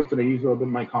course that I use a little bit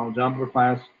in my college algebra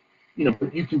class. You know,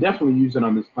 but you can definitely use it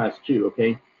on this class too,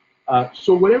 okay?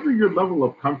 So whatever your level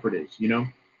of comfort is, you know.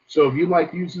 So if you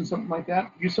like using something like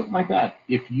that, use something like that.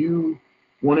 If you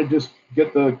want to just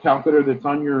get the calculator that's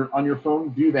on your phone,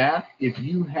 do that. If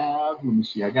you have, let me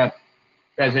see, guys,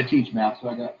 I teach math, so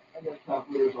I got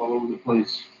calculators all over the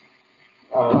place.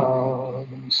 Let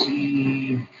me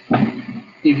see.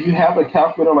 If you have a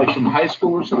calculator like from high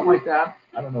school or something like that,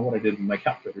 I don't know what I did with my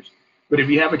calculators, but if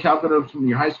you have a calculator from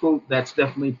your high school, that's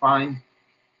definitely fine.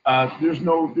 There's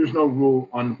no rule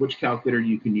on which calculator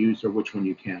you can use or which one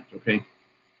you can't. Okay.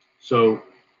 So,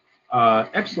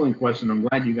 excellent question. I'm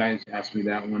glad you guys asked me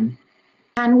that one.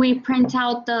 Can we print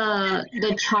out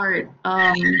the chart?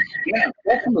 Yeah,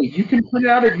 definitely. You can print it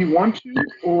out if you want to,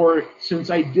 or since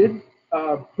I did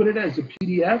put it as a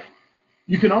PDF,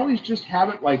 you can always just have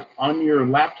it like on your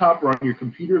laptop or on your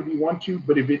computer if you want to.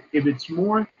 But if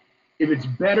it's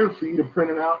better for you to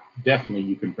print it out, definitely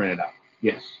you can print it out.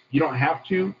 Yes, you don't have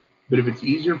to, but if it's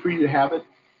easier for you to have it,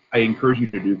 I encourage you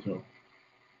to do so.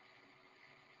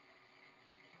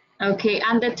 Okay,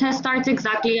 and the test starts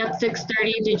exactly at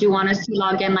 6:30. Did you want us to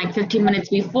log in like 15 minutes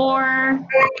before?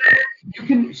 You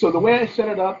can. So the way I set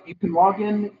it up, you can log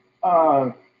in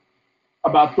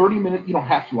about 30 minutes. You don't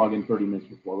have to log in 30 minutes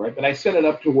before, right? But I set it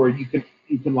up to where you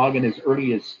can log in as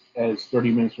early as 30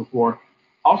 minutes before.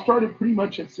 I'll start it pretty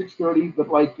much at 6:30, but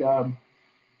like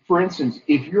for instance,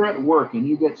 if you're at work and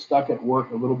you get stuck at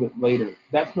work a little bit later,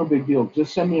 that's no big deal.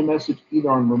 Just send me a message either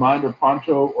on Reminder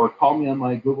Pronto or call me on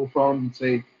my Google phone and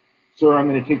say, sir, I'm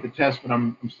going to take the test, but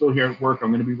I'm still here at work. I'm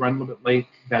going to be running a little bit late.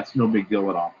 That's no big deal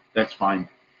at all. That's fine.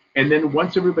 And then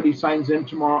once everybody signs in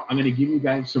tomorrow, I'm going to give you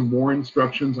guys some more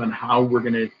instructions on how we're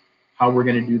going to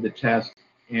do the test.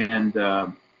 And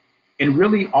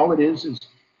really all it is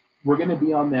we're going to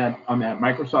be on that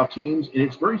Microsoft Teams, and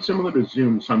it's very similar to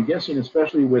Zoom. So I'm guessing,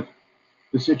 especially with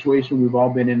the situation we've all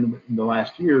been in the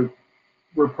last year,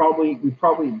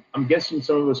 I'm guessing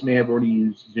some of us may have already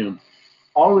used Zoom.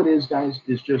 All it is, guys,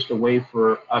 is just a way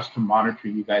for us to monitor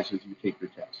you guys as you take your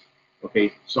test.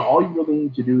 Okay, so all you really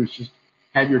need to do is just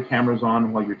have your cameras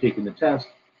on while you're taking the test.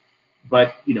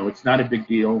 But you know, it's not a big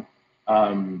deal.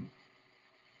 And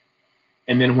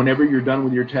then whenever you're done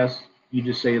with your test, you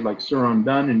just say like, "Sir, I'm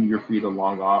done," and you're free to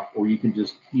log off. Or you can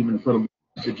just even put a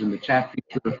message in the chat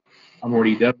feature, "I'm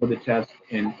already done with the test,"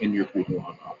 and you're free to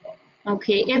log off.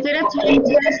 Okay, is it a time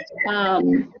test?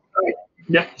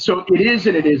 Yeah, so it is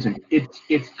and it isn't.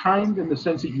 It's timed in the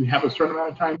sense that you have a certain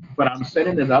amount of time, but I'm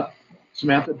setting it up,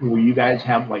 Samantha, to where you guys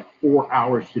have like 4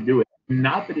 hours to do it.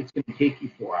 Not that it's going to take you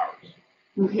 4 hours.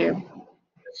 Okay.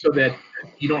 So that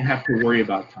you don't have to worry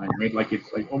about time, right? Like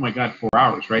it's like, oh my God, 4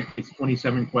 hours, right? It's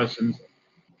 27 questions.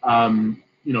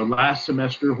 You know, last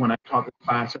semester when I taught the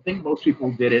class, I think most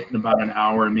people did it in about an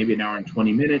hour, maybe an hour and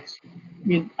 20 minutes. I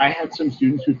mean, I had some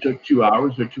students who took 2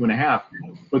 hours or 2.5,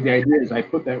 but the idea is I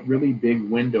put that really big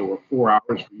window of 4 hours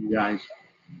for you guys,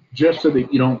 just so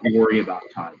that you don't worry about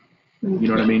time. You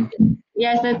know what I mean?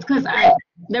 Yes, that's because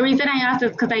the reason I asked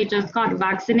is because I just got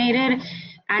vaccinated,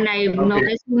 and I've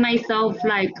noticed myself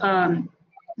like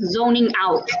zoning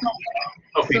out.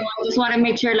 Okay. So I just want to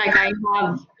make sure like I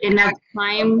have enough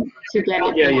time to get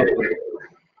it.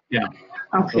 Yeah.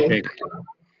 Okay.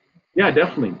 Yeah,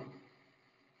 definitely.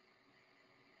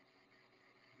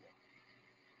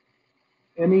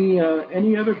 Any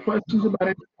other questions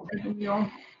about anything, y'all?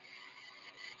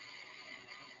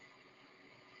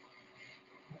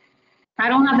 I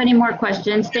don't have any more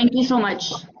questions. Thank you so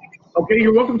much. Okay,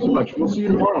 you're welcome so much. We'll see you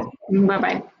tomorrow.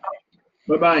 Bye-bye.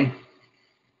 Bye-bye.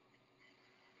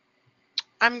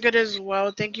 I'm good as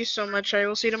well. Thank you so much. I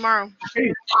will see you tomorrow.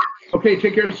 Okay,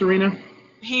 take care, Serena.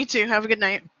 You too. Have a good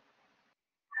night.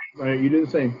 All right, you do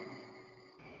the same.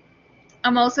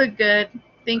 I'm also good.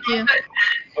 Thank you.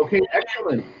 Okay,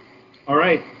 excellent. All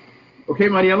right. Okay,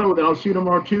 Mariela, well, then I'll see you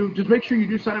tomorrow too. Just make sure you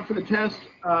do sign up for the test.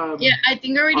 Yeah, I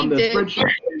think I already On the did. spreadsheet.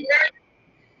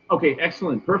 Okay,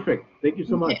 excellent. Perfect. Thank you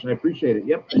so Okay. much. I appreciate it.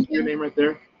 Yep, I Thank see your you. name right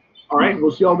there. All right,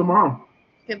 we'll see you all tomorrow.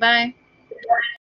 Goodbye.